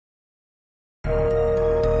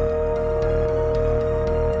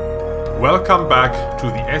Welcome back to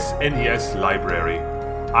the SNES library.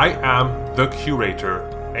 I am the curator,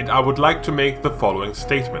 and I would like to make the following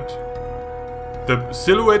statement. The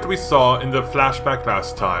silhouette we saw in the flashback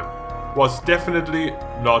last time was definitely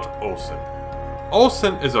not Olsen.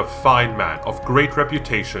 Olsen is a fine man of great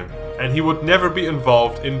reputation, and he would never be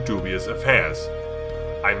involved in dubious affairs.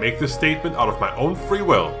 I make this statement out of my own free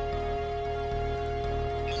will.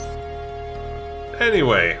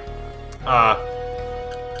 Anyway,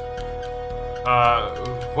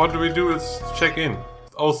 what do we do? Let's check in.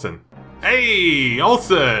 Olsen. Hey,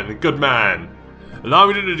 Olsen! Good man! Allow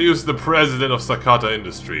me to introduce the president of Sakata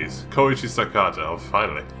Industries, Koichi Sakata. Oh,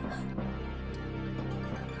 finally.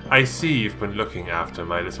 I see you've been looking after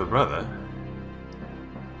my little brother.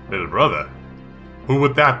 Little brother? Who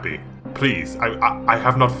would that be? Please, I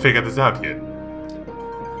have not figured this out yet.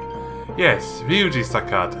 Yes, Ryuji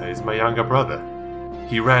Sakata is my younger brother.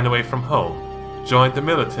 He ran away from home, joined the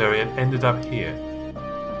military, and ended up here.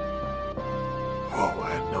 Whoa,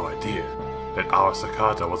 I had no idea that our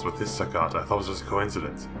Sakata was with this Sakata. I thought it was just a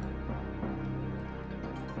coincidence.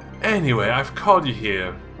 Anyway, I've called you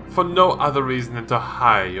here for no other reason than to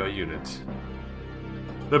hire your unit.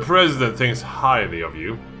 The president thinks highly of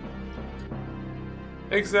you.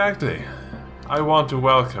 Exactly. I want to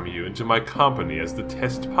welcome you into my company as the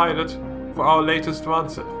test pilot for our latest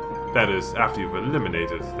monster. That is, after you've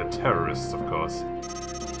eliminated the terrorists, of course.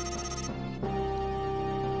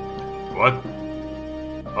 What?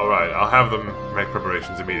 Alright, I'll have them make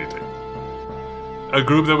preparations immediately. A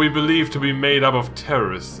group that we believe to be made up of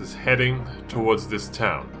terrorists is heading towards this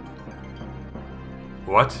town.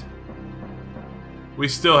 What? We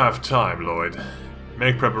still have time, Lloyd.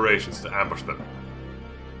 Make preparations to ambush them.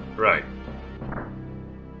 Right.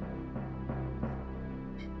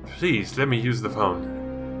 Please, let me use the phone.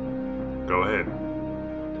 Go ahead.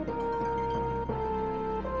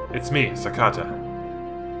 It's me, Sakata.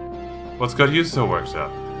 What's got you so worked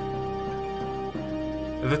up?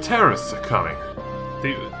 The terrorists are coming.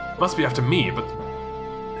 They must be after me, but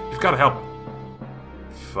you've got to help.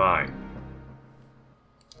 Fine.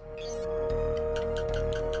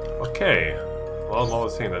 Okay. Well, I'm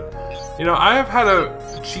always saying that. You know, I have had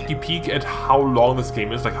a cheeky peek at how long this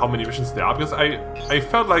game is, like how many missions there are, because I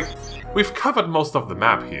felt like we've covered most of the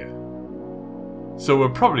map here. So we're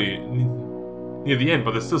probably near the end,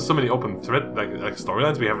 but there's still so many open thread, like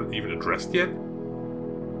storylines we haven't even addressed yet.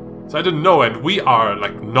 So I didn't know, and we are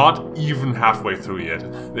like not even halfway through yet.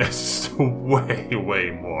 There's still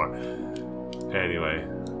way more. Anyway.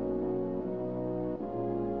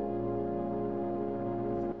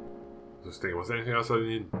 Just thinking, was there anything else I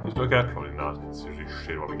need to look at? Probably not. It's usually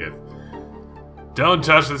shit what we get. Don't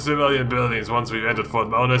touch the civilian buildings once we've entered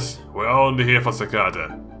Fort Bonus. We're only here for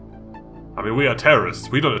Sakata. I mean, we are terrorists.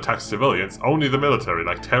 We don't attack civilians, only the military,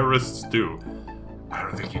 like terrorists do. I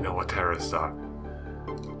don't think you know what terrorists are.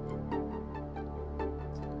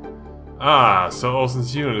 Ah, so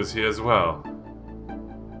Olsen's unit is here as well.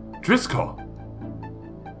 Driscoll!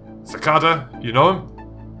 Sakata, you know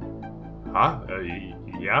him? Huh?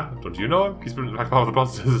 Yeah? Don't you know him? He's been part of the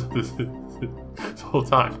boss this whole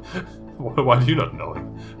time. Why do you not know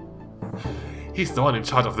him? He's the one in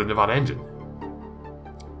charge of the Nirvana engine.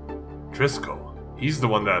 Driscoll. He's the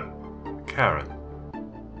one that... Karen.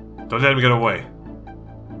 Don't let him get away.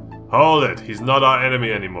 Hold it. He's not our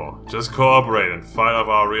enemy anymore. Just cooperate and fight off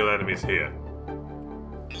our real enemies here.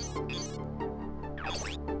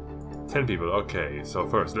 10 people. Okay, so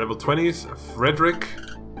first, level 20s, Frederick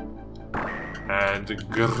and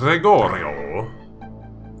Gregorio.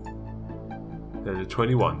 Then the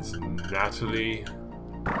 21s, Natalie,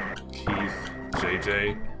 Keith,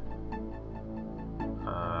 JJ,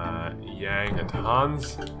 Yang and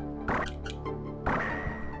Hans.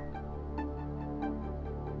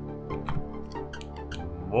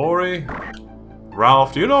 Mori.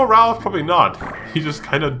 Ralph. Do you know Ralph? Probably not. He just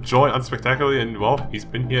kind of joined unspectacularly and, well, he's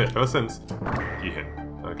been here ever since. Ian.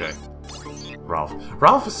 Okay. Ralph.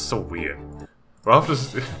 Ralph is so weird. Ralph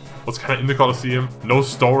just was kind of in the Coliseum. No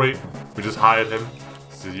story. We just hired him.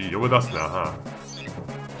 So you're with us now, huh?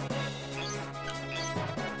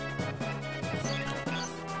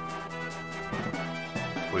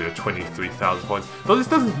 Well, you're 23,000 points. Though this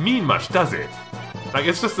doesn't mean much, does it? Like,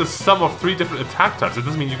 it's just the sum of 3 different attack types. It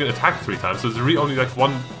doesn't mean you can attack 3 times, so there's really only like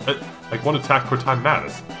one attack per time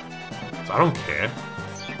matters. So I don't care.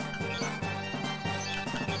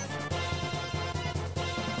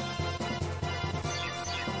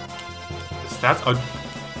 The stats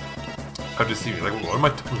are deceiving. Like, what am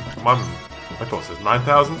I? My total says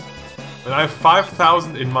 9,000, and I have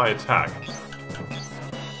 5,000 in my attack.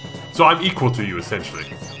 So I'm equal to you essentially.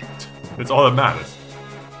 It's all that matters.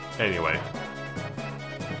 Anyway.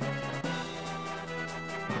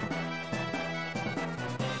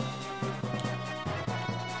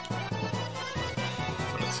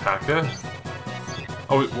 Attacker.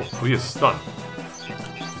 Oh, he is stunned.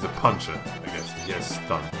 He's a puncher, I guess. He has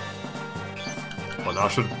stun. Well, now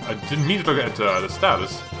I didn't mean to look at the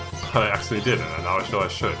status, but I actually did, and now I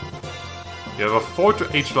should. You have a 4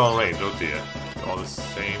 to 8 long range, oh dear. You're all the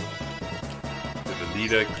same. The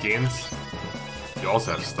leader gains. You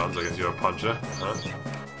also have stuns, I guess you're a puncher, huh?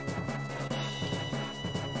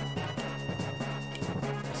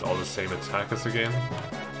 It's all the same attackers again.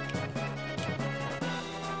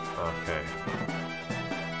 Okay.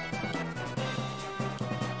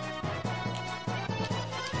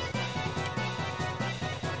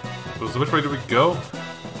 So which way do we go?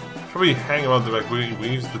 Probably hang around the back. We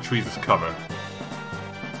use the trees as cover.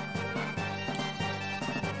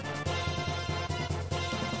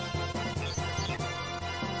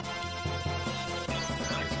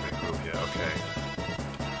 Let's make room here. Okay.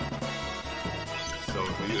 So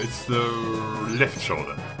it's the left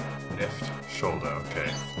shoulder. Left shoulder. Okay.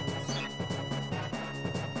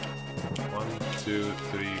 1, 2,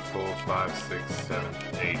 3, 4, 5, 6, 7,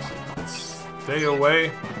 8. Let's stay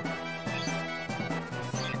away.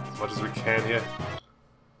 Much as we can here.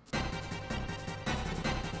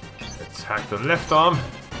 Attack the left arm.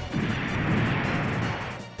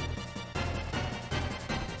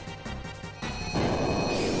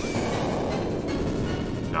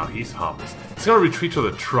 Now he's harmless. He's gonna retreat to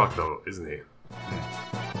the truck though, isn't he?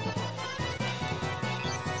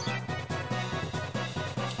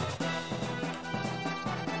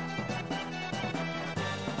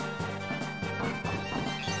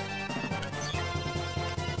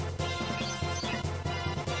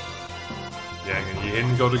 Yang and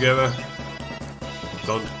Yin go together.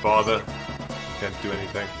 Don't bother. Can't do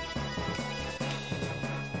anything.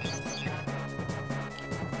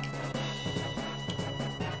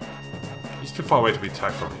 He's too far away to be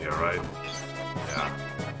attacked from here, right? Yeah.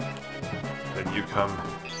 Then you come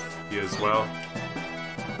here as well.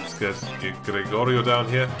 Let's get Gregorio down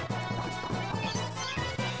here.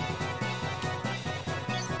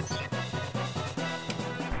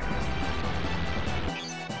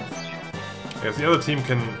 I guess the other team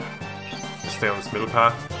can stay on this middle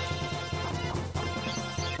path.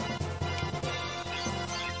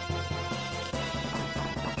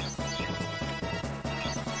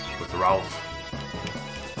 With Ralph.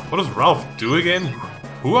 What does Ralph do again?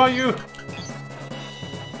 Who are you?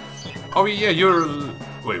 Oh yeah, you're...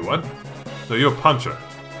 Wait, what? No, you're a puncher.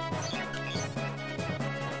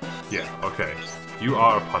 Yeah, okay. You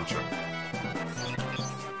are a puncher.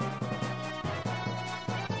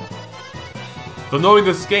 So knowing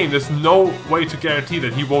this game, there's no way to guarantee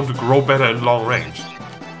that he won't grow better in long range.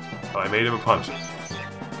 But I made him a puncher.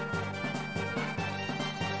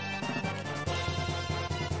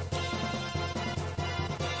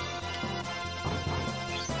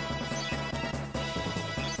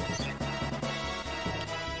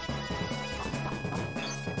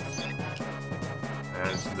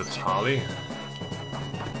 And Natalie.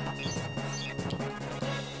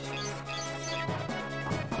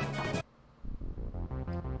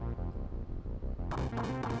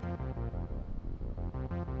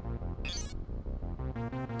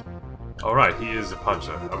 Alright, he is a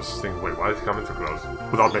puncher. I was just thinking, wait, why is he coming so close?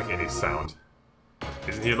 Without making any sound.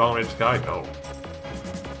 Isn't he a long-range guy? No.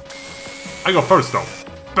 I go first, though.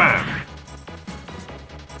 Bam!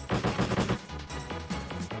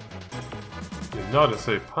 You're not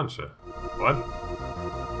a puncher. What?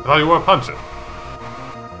 I thought you were a puncher.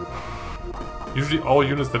 Usually all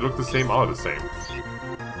units that look the same are the same.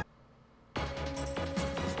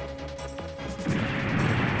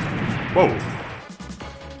 Whoa!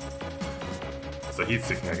 So heat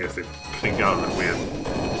seeking, I guess they clinked out a bit weird.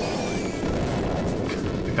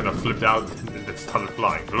 They kind of flipped out and then started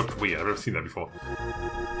flying. It looked weird, I've never seen that before.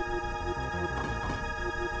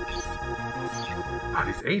 Ah,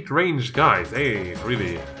 these 8 ranged guys, they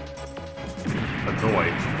really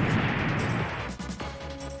annoy.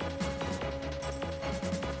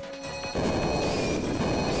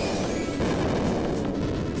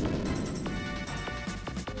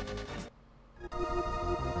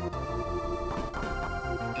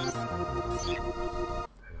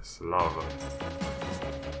 Lava.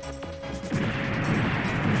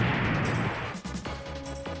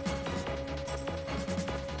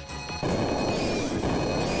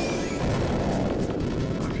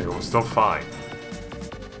 Okay, we're still fine.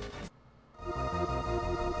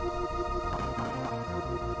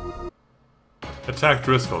 Attack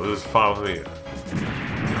Driscoll, this is fine with me.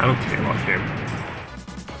 I don't care about him.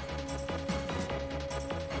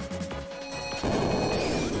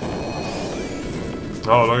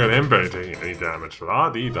 Oh, look at him barely taking any damage.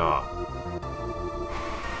 La-dee-da.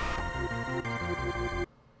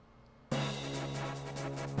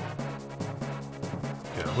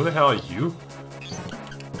 Yeah, who the hell are you?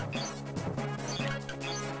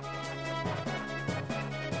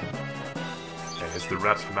 Okay, here's the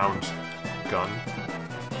rat mount gun.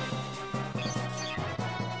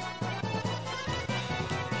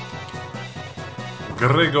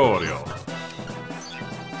 Gregorio.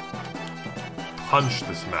 Punch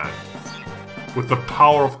this man. With the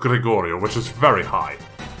power of Gregorio, which is very high.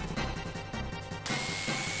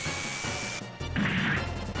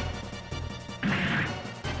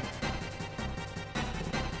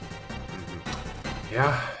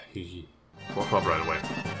 Yeah, he woke him up right away.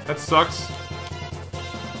 That sucks.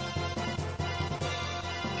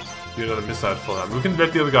 Do another missile for him. We can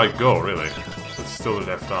let the other guy go, really. It's still the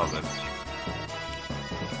left arm then.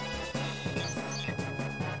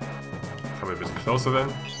 Come a bit closer then.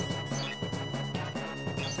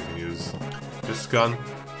 We can use this gun.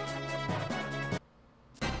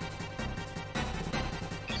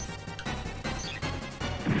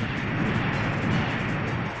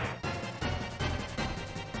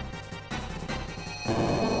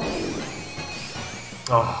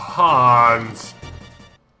 Oh, Hans!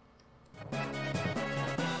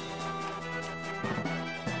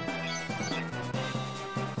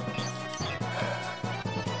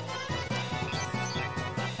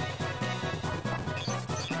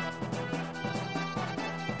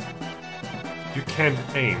 You can't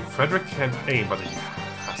aim. Frederick can't aim, but he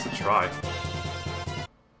has to try.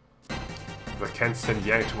 But I can't send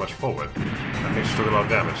Yang too much forward. I think she took a lot of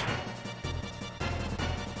damage.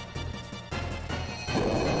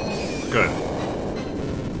 Good.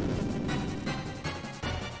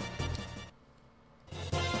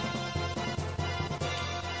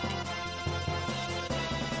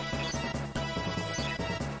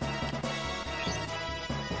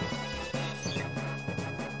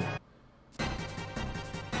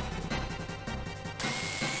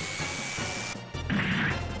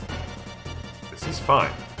 This is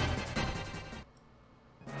fine.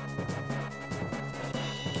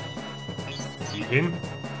 He in?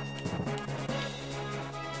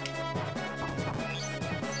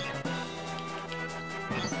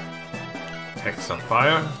 Hex on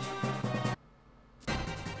fire.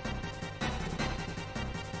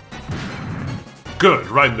 Good,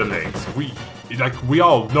 right in the legs. We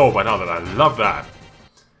all know by now that I love that.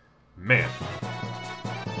 Man.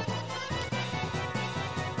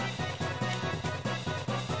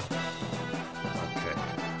 Okay.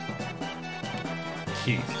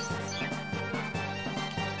 Keith.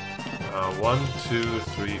 1, 2,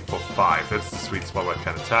 3, 4, 5. That's the sweet spot where I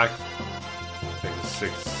can attack. I think it's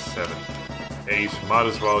 6, 7, 8. Might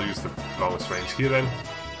as well use the longest range here then.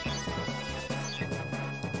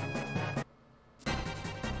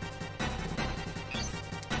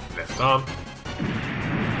 Left arm.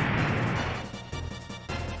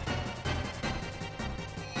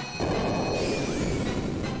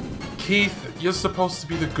 Keith, you're supposed to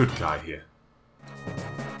be the good guy here.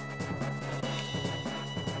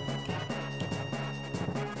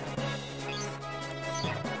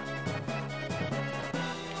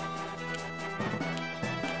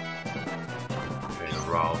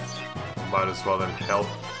 Might as well then help.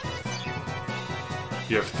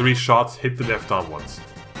 You have 3 shots, hit the left arm once.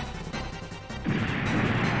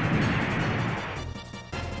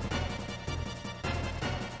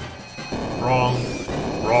 Wrong,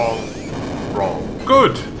 wrong, wrong.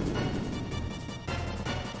 Good!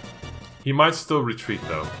 He might still retreat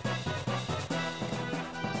though.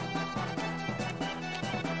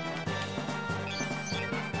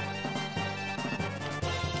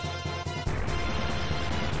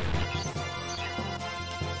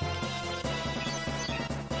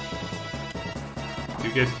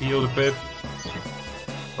 Get healed a bit.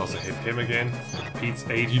 Also hit him again. Pete's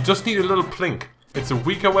 8. You just need a little plink. It's a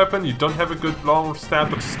weaker weapon, you don't have a good long stab,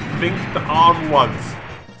 but just plink the arm once.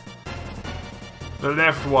 The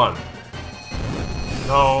left one.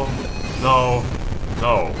 No. No.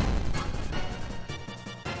 No.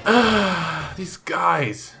 These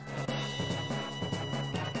guys.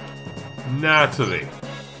 Natalie.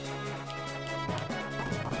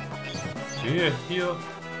 Here, heal.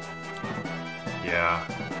 Yeah.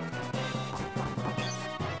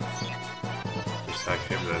 Attack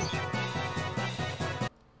him then.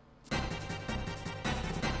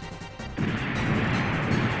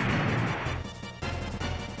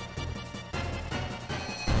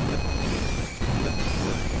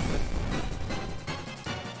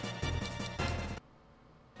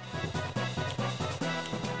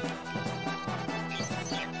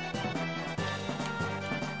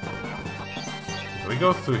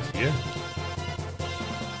 go through here?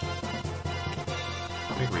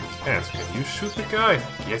 I think we can't. Can you shoot the guy?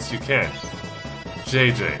 Yes, you can.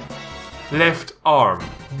 JJ. Left arm.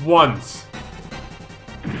 Once.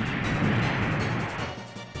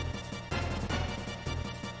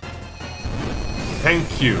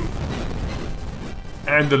 Thank you.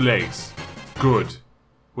 And the legs. Good.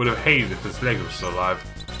 Would have hated if his legs were still alive.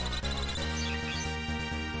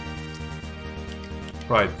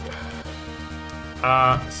 Right.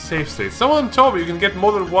 Save state. Someone told me you can get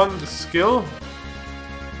more than one skill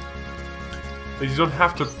that you don't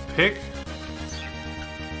have to pick.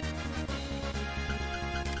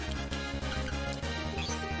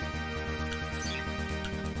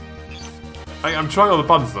 I'm trying all the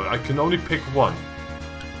buttons though. I can only pick one.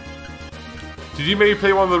 Did you maybe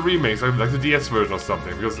play one of the remakes, like the DS version or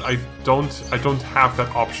something? Because I don't have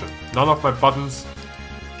that option. None of my buttons.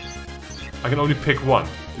 I can only pick one.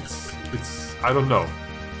 It's I don't know.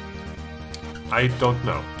 I don't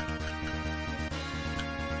know.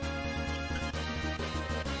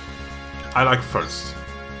 I like first.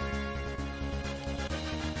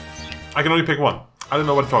 I can only pick one. I don't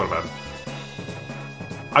know what I'm talking about.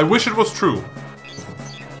 I wish it was true.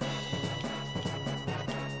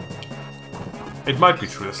 It might be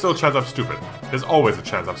true. There's still a chance I'm stupid. There's always a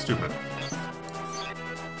chance I'm stupid.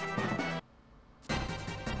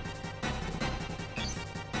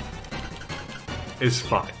 It's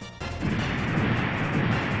fine.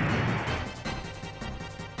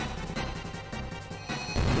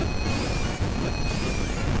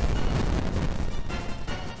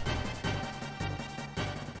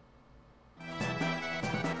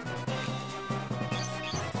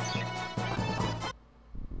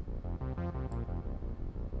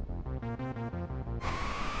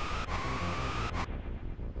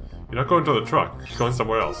 You're not going to the truck. You're going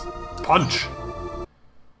somewhere else. Punch!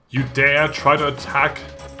 You dare try to attack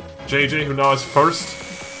JJ, who now is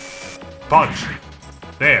first? Punch!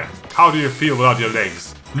 There. How do you feel without your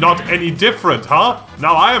legs? Not any different, huh?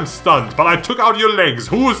 Now I am stunned, but I took out your legs.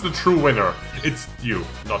 Who is the true winner? It's you,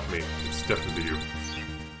 not me. It's definitely you.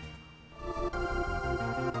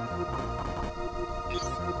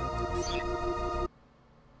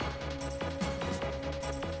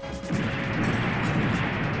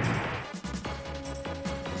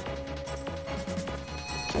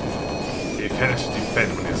 You can't actually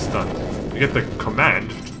defend when you're stunned. You get the command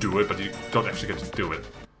to do it, but you don't actually get to do it.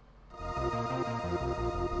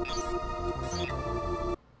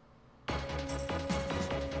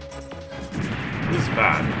 This is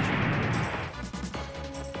bad.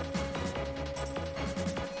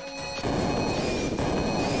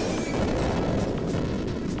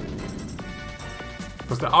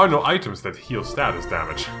 Because there are no items that heal status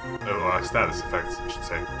damage. Or status effects, I should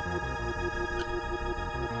say.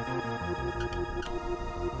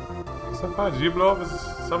 Did you blow off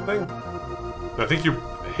something? I think you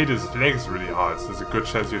hit his legs really hard, so there's a good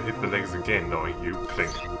chance you hit the legs again, knowing you.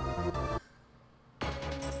 Clink.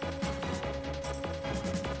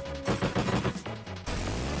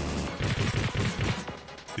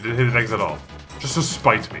 You didn't hit the legs at all. Just to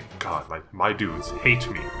spite me. God, my dudes hate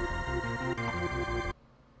me.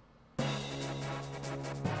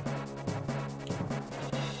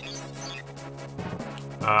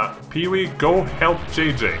 Pee-wee, go help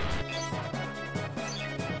JJ.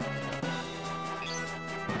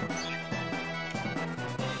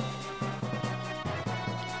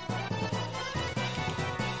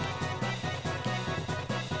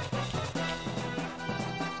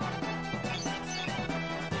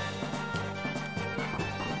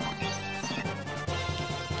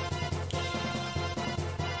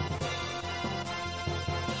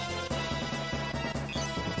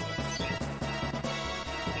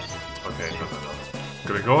 Okay, no.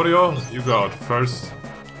 Gregorio, you go out first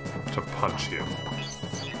to punch him.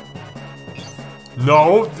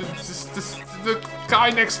 No, the guy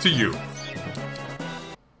next to you.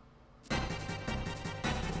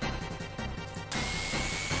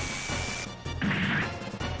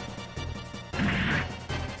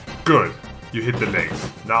 Good, you hit the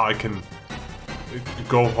legs. Now I can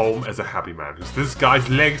go home as a happy man, because this guy's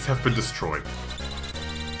legs have been destroyed.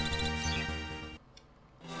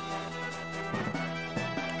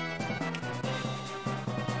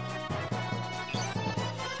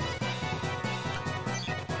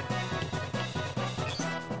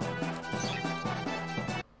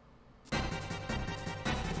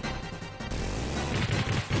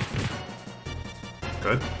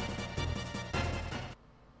 Good.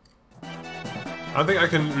 I don't think I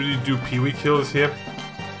can really do Pee-wee kills here.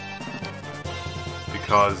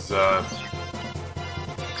 Because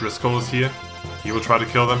Driscoll is here. He will try to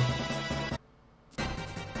kill them.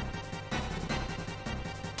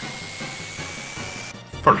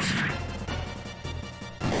 first.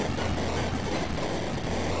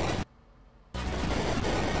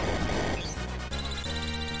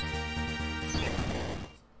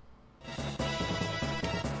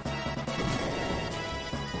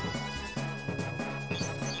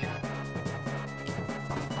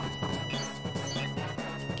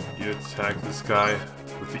 You attack this guy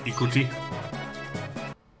with the equity.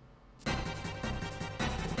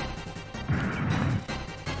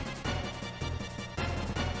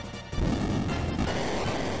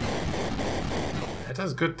 It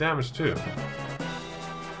does good damage too.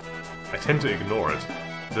 I tend to ignore it.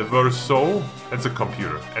 The Verso, that's a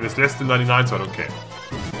computer, and it's less than 99, so I don't care.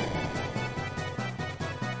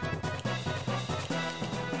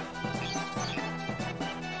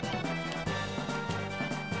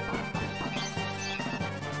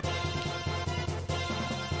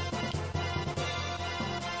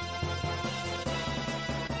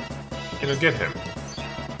 You know, get him.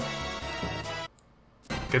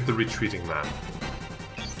 Get the retreating man.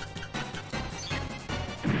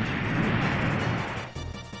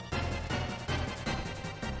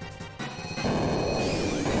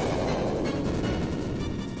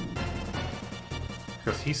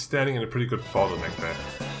 Because he's standing in a pretty good bottleneck there.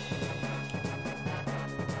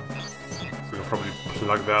 So we can probably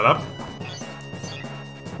plug that up.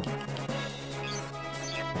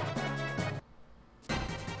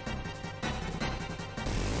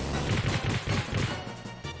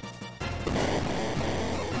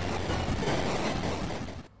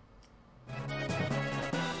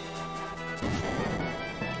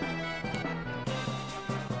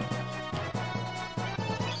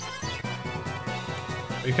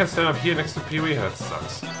 You can't stand up here next to Pee-wee? That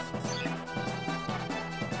sucks.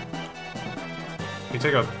 You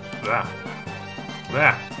take out that.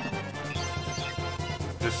 That.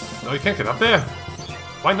 This. Oh, you can't get up there?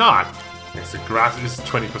 Why not? It's the grass is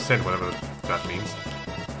 20%, whatever that means.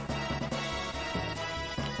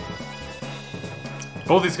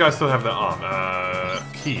 Both these guys still have their arm.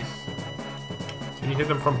 Keith. Can you hit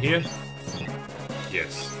them from here?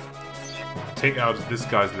 Yes. Take out this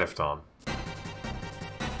guy's left arm.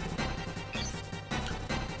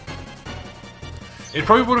 It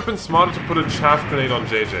probably would have been smarter to put a chaff grenade on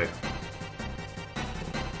JJ.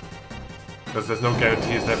 Because there's no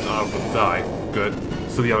guarantee his left arm will die. Good.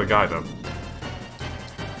 Still the other guy though.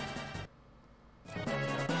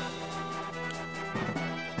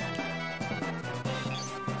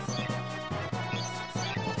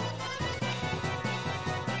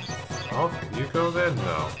 Oh, can you go there?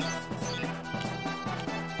 No.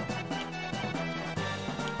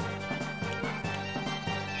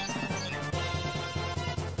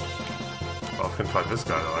 I can fight this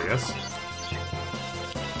guy though, I guess.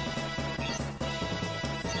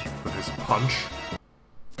 With his punch.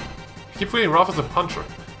 I keep forgetting Ralph is a puncher.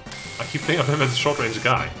 I keep thinking of him as a short-range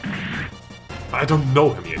guy. I don't know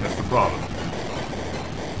him yet, that's the problem.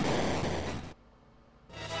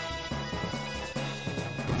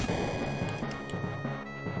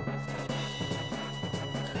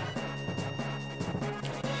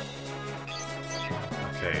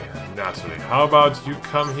 Okay, Natalie, how about you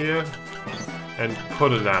come here? And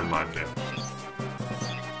put a landmine there.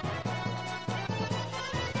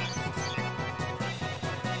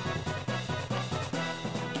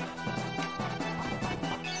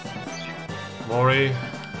 Mori.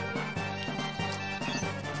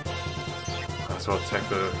 Might as well attack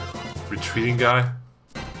the retreating guy.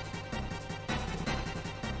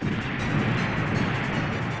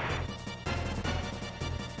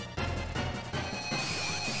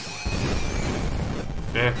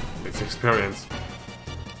 Yeah, it's experience.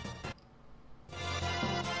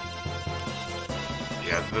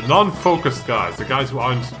 Yeah, the non-focused guys, the guys who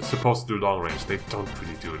aren't supposed to do long range, they don't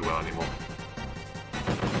really do it well anymore.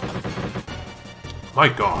 My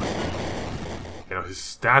god. You know, his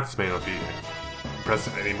stats may not be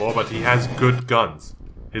impressive anymore, but he has good guns.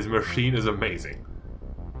 His machine is amazing.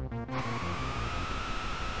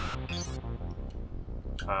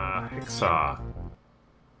 Hexa.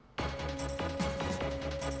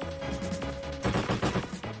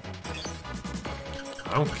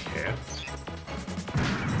 I don't care.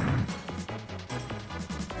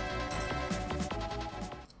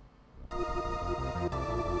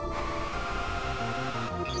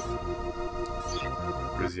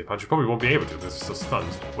 Brazier punch. You probably won't be able to. This is so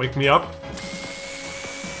stunned. Wake me up.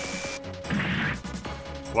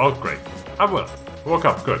 Well, great. I will. Woke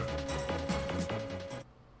up. Good.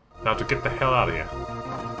 Now to get the hell out of here.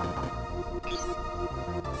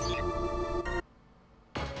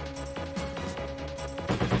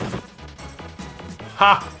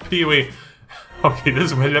 Ha! Pee-wee! Okay, this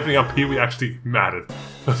is when leveling up Pee-wee actually mattered.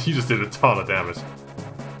 He just did a ton of damage.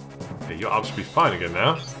 Okay, your arm should be fine again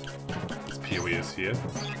now. This Pee-wee is here.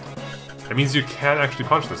 That means you can actually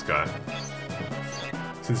punch this guy.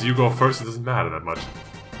 Since you go first, it doesn't matter that much.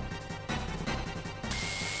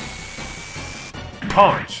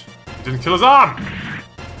 Punch! He didn't kill his arm!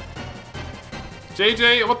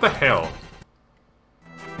 JJ, what the hell?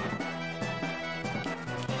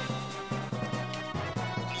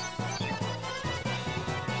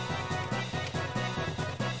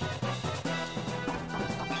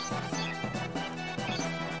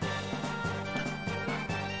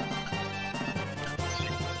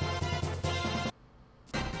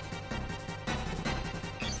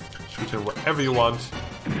 Shoot him wherever you want.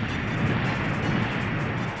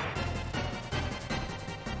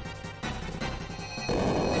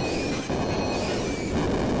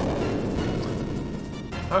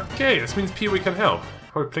 Okay, this means Pee-wee can help.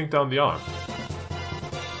 Probably plink down the arm.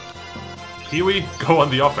 Pee-wee, go on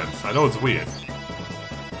the offense. I know it's weird.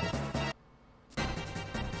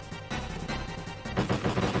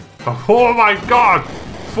 Oh my god!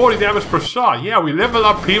 40 damage per shot. Yeah, we level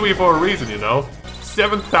up Pee-wee for a reason, you know.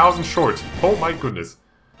 7,000 short. Oh my goodness.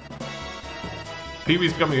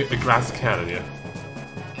 Pee-wee's becoming a glass cannon here.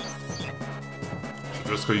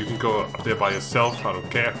 Driscoll, you can go up there by yourself. I don't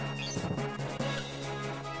care.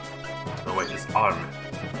 Oh wait, his arm.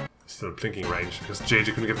 Still in plinking range because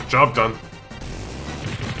JJ couldn't get the job done.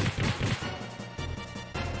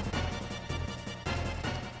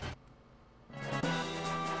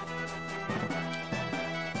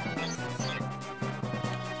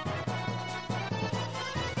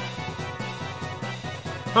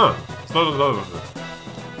 Huh, it's not a lot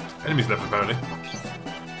of enemies left apparently.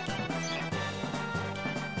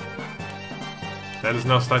 That is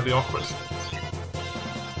now slightly awkward.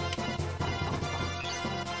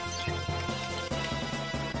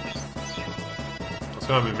 I was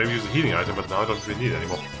gonna maybe use a healing item, but now I don't really need it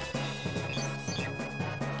anymore.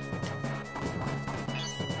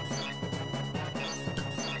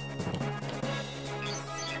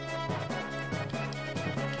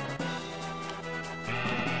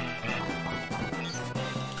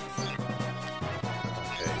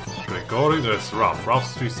 There's Ralph.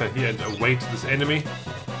 Ralph's to stand here and await this enemy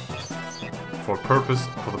for the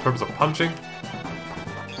purpose of punching.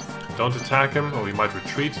 Don't attack him, or he might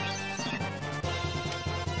retreat.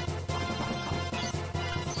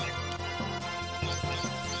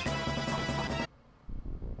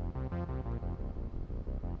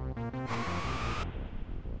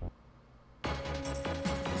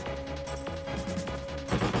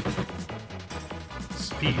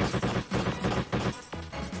 Speed.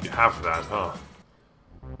 Have that, huh?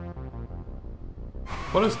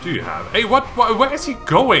 What else do you have? Hey, what? Where is he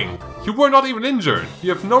going? You were not even injured.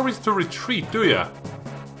 You have no reason to retreat, do ya?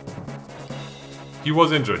 He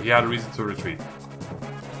was injured. He had a reason to retreat.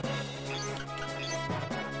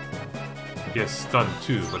 He has stun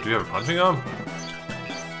too, but do you have a punching arm?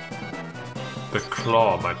 The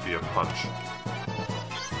claw might be a punch.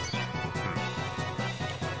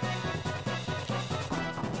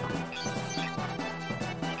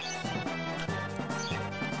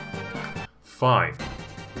 Fine.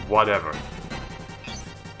 Whatever.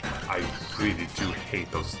 I really do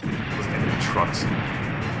hate those enemy trucks.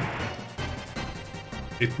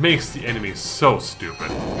 It makes the enemies so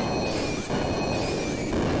stupid.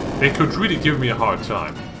 They could really give me a hard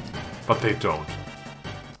time, but they don't.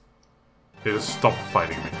 They just stop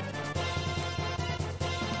fighting me.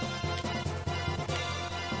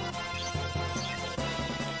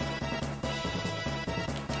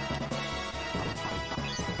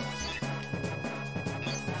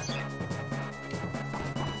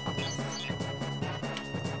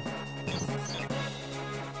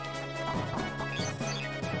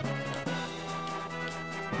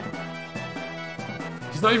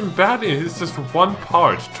 He's not even bad in it, it's just one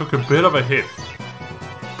part. Took a bit of a hit.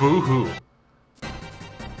 Boo-hoo.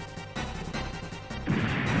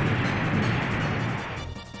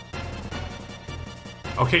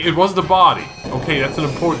 Okay, it was the body. Okay, that's an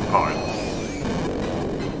important part.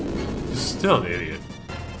 He's still an idiot.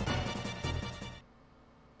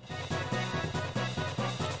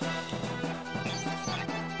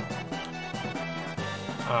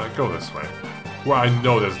 Go this way. Where I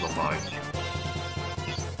know there's no mine.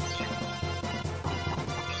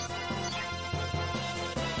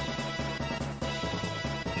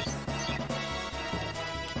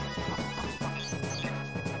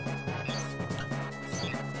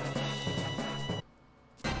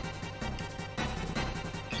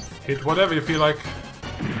 Hit whatever you feel like.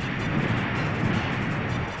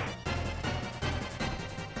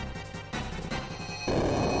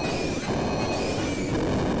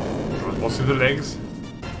 Also the legs.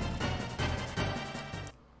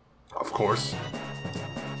 Of course.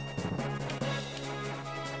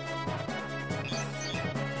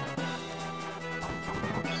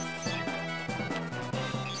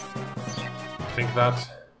 Think that.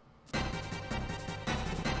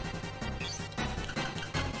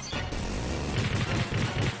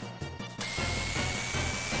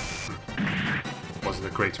 Wasn't a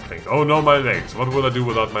great plink. Oh no, my legs. What will I do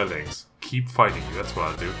without my legs? Keep fighting you, that's what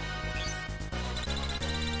I'll do.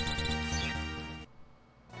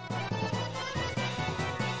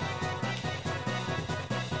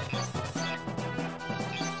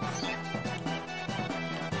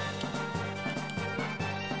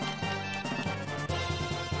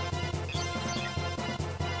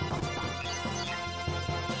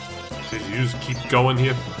 Did you just keep going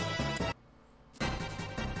here?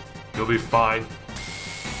 You'll be fine.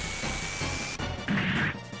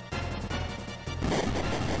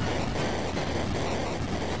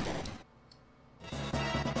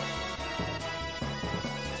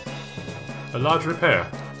 A large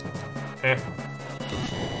repair. Eh.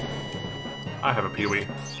 I have a Pee-wee.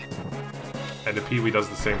 And the Pee-wee does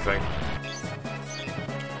the same thing.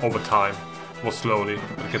 Over time. More slowly,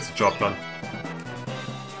 but it gets the job done.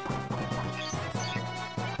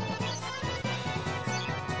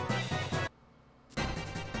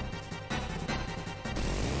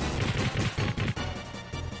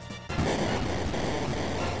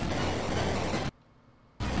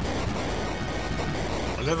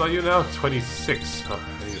 What level are you now? 26. Huh,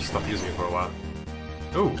 I need to stop using it for a while.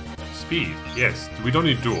 Ooh, speed. Yes, we don't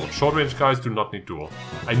need dual. Short range guys do not need dual.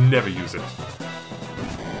 I never use it.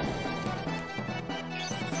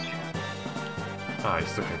 Ah, I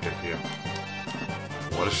still can't get here.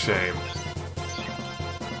 What a shame.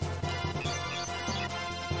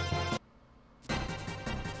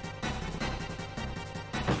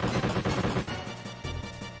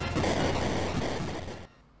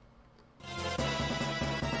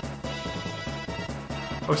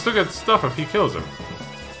 Oh, we still get stuff if he kills him.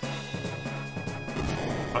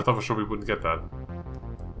 I thought for sure we wouldn't get that.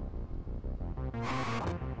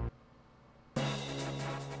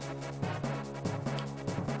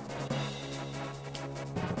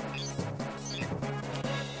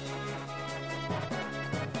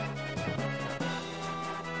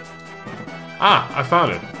 Ah, I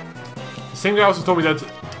found it. The same guy also told me that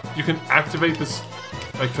you can activate this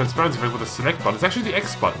like transparency effect with a select button. It's actually the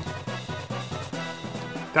X button.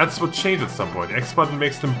 That's what changed at some point. The X button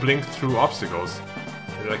makes them blink through obstacles,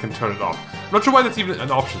 and then I can turn it off. I'm not sure why that's even an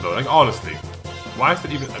option though, like honestly. Why is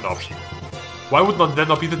that even an option? Why would that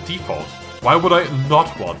not be the default? Why would I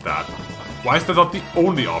not want that? Why is that not the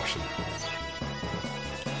only option?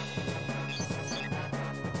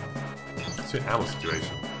 What's your ammo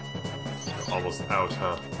situation? You're almost out,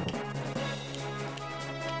 huh?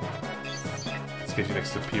 Let's get you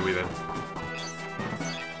next to Pee-wee then.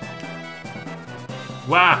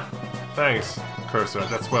 Wah! Thanks, cursor.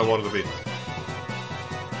 That's where I wanted to be.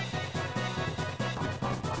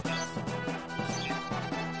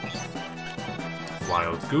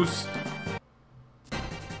 Wild goose.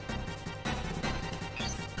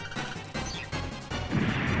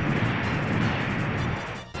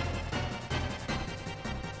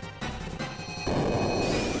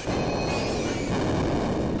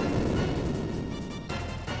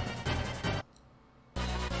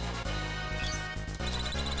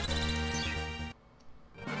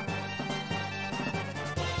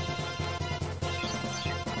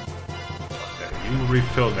 You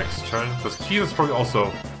refill next turn, because Keith is probably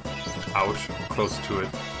also out, close to it.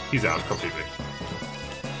 He's out completely.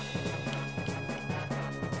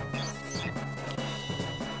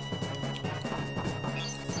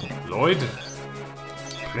 Lloyd.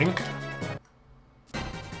 Blink.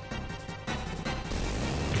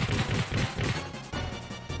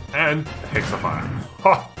 And Hexafire.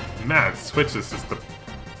 Ha! Man, switches is the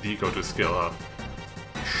go-to skill, huh?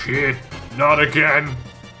 Shit, not again!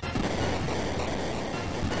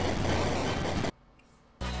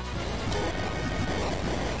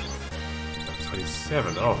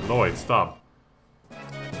 27. Oh, Lloyd, stop.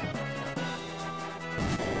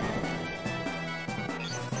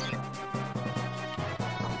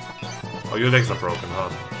 Oh, your legs are broken, huh?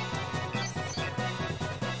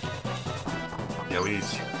 Yeah, we need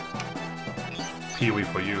Pee-wee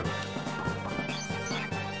for you.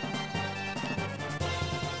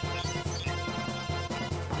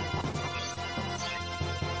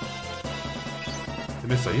 The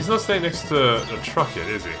mister, he's not staying next to the truck yet,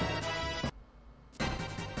 is he?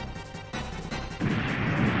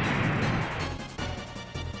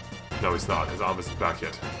 No, he's not. His arm isn't back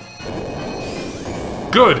yet.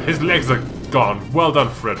 Good! His legs are gone. Well done,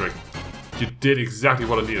 Frederick. You did exactly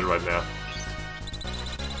what I needed right now.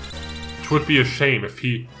 It would be a shame if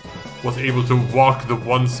he was able to walk the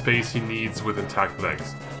one space he needs with intact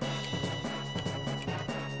legs.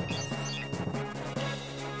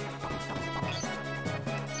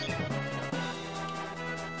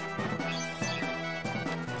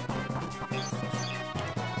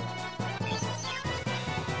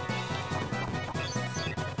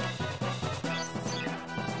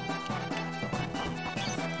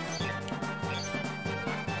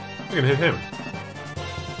 I can hit him.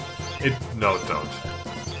 No, don't.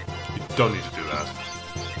 You don't need to do that.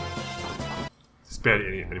 There's barely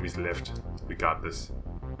any enemies left. We got this.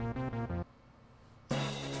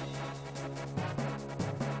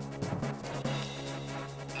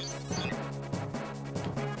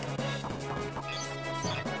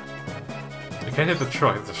 I can't hit the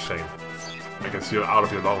truck, it's a shame. I guess you're out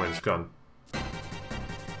of your long-range gun.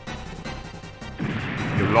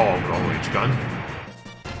 Your long-range gun.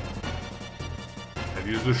 I've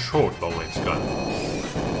used a short long-range gun.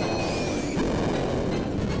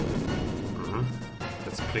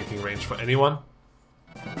 That's blinking range for anyone.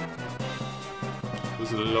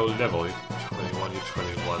 Who's at a low level? You're 21, you're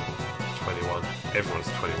 21, 21.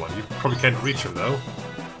 Everyone's 21. You probably can't reach him though.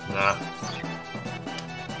 Nah.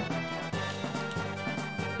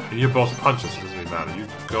 And you're both punches, it doesn't really matter. You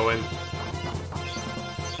go in.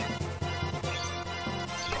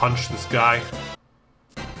 Punch this guy.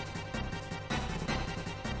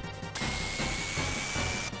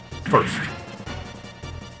 First.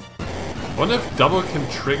 Wonder if double can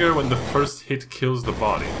trigger when the first hit kills the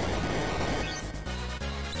body.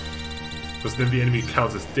 Because then the enemy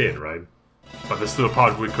counts as dead, right? But there's still a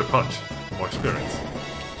part where we could punch. More experience.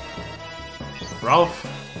 Ralph.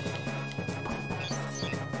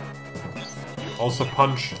 You also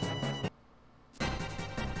punch.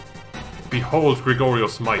 Behold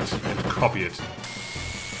Gregorio's might and copy it.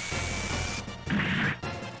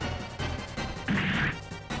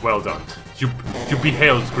 Well done. You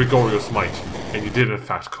beheld Gregorio's might, and you did in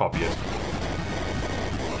fact copy it.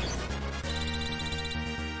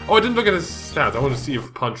 Oh, I didn't look at his stats. I want to see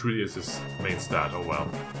if punch really is his main stat. Oh well.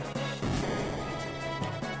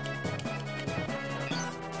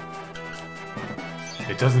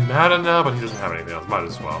 It doesn't matter now, but he doesn't have anything else. Might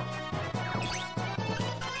as well.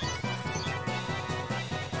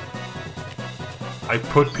 I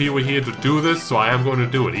put people here to do this, so I am going to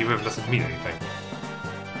do it, even if it doesn't mean anything.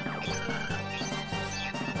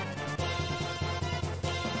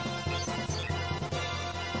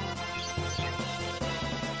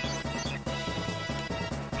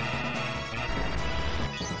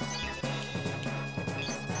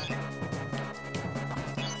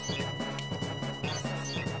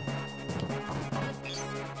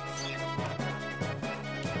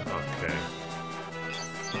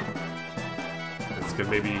 Get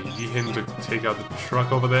maybe him to take out the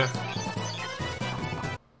truck over there.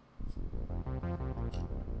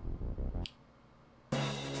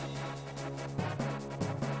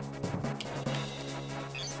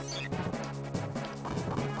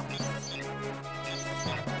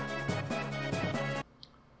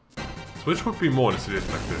 So which would be more in a situation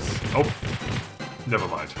like this? Oh, never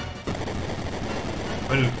mind.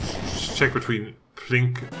 I'm gonna check between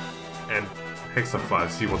Plink and Hexafly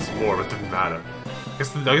to see what's more, but it didn't matter.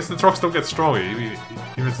 I guess the trucks don't get stronger, even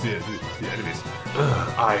it's the enemies.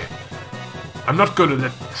 I'm not gonna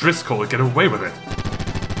let Driscoll get away with it.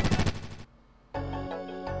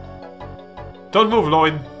 Don't move,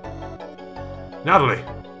 Lloyd. Natalie.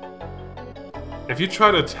 If you try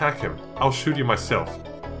to attack him, I'll shoot you myself.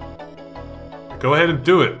 Go ahead and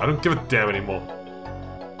do it. I don't give a damn anymore.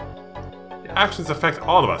 Your actions affect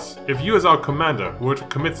all of us. If you as our commander were to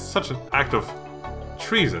commit such an act of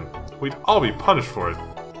treason, we'd all be punished for it.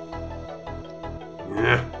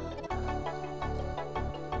 Yeah.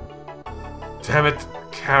 Damn it,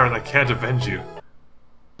 Karen, I can't avenge you.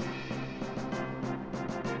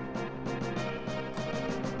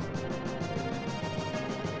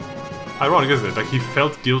 Ironic, isn't it? Like, he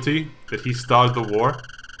felt guilty that he started the war,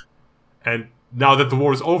 and now that the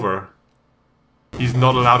war is over, he's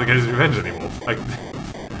not allowed to get his revenge anymore. Like,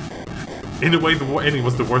 in a way, the war ending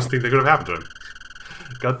was the worst thing that could have happened to him.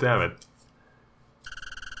 God damn it.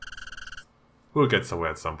 We'll get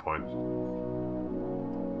somewhere at some point.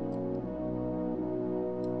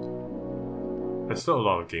 There's still a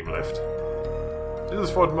lot of game left. This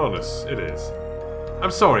is Fort Monus. It is.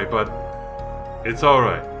 I'm sorry, but it's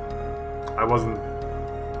alright. I wasn't...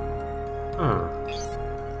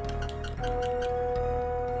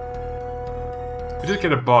 We did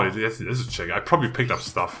get a body. Let's check. I probably picked up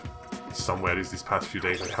stuff. somewhere these past few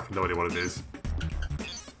days. I have no idea what it is.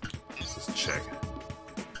 Let's just check.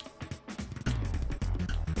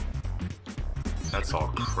 That's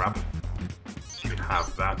all crap. We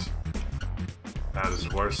have that. That is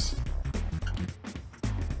worse.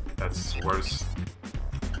 That's worse.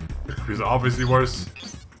 The computers are obviously worse.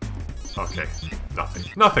 Okay, nothing.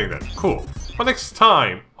 Nothing then. Cool. But next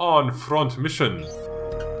time on Front Mission.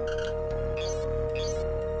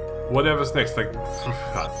 Whatever's next, like,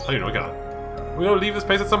 I don't know, we're gonna leave this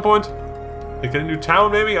place at some point? Like, get a new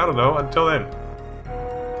town, maybe? I don't know, until then.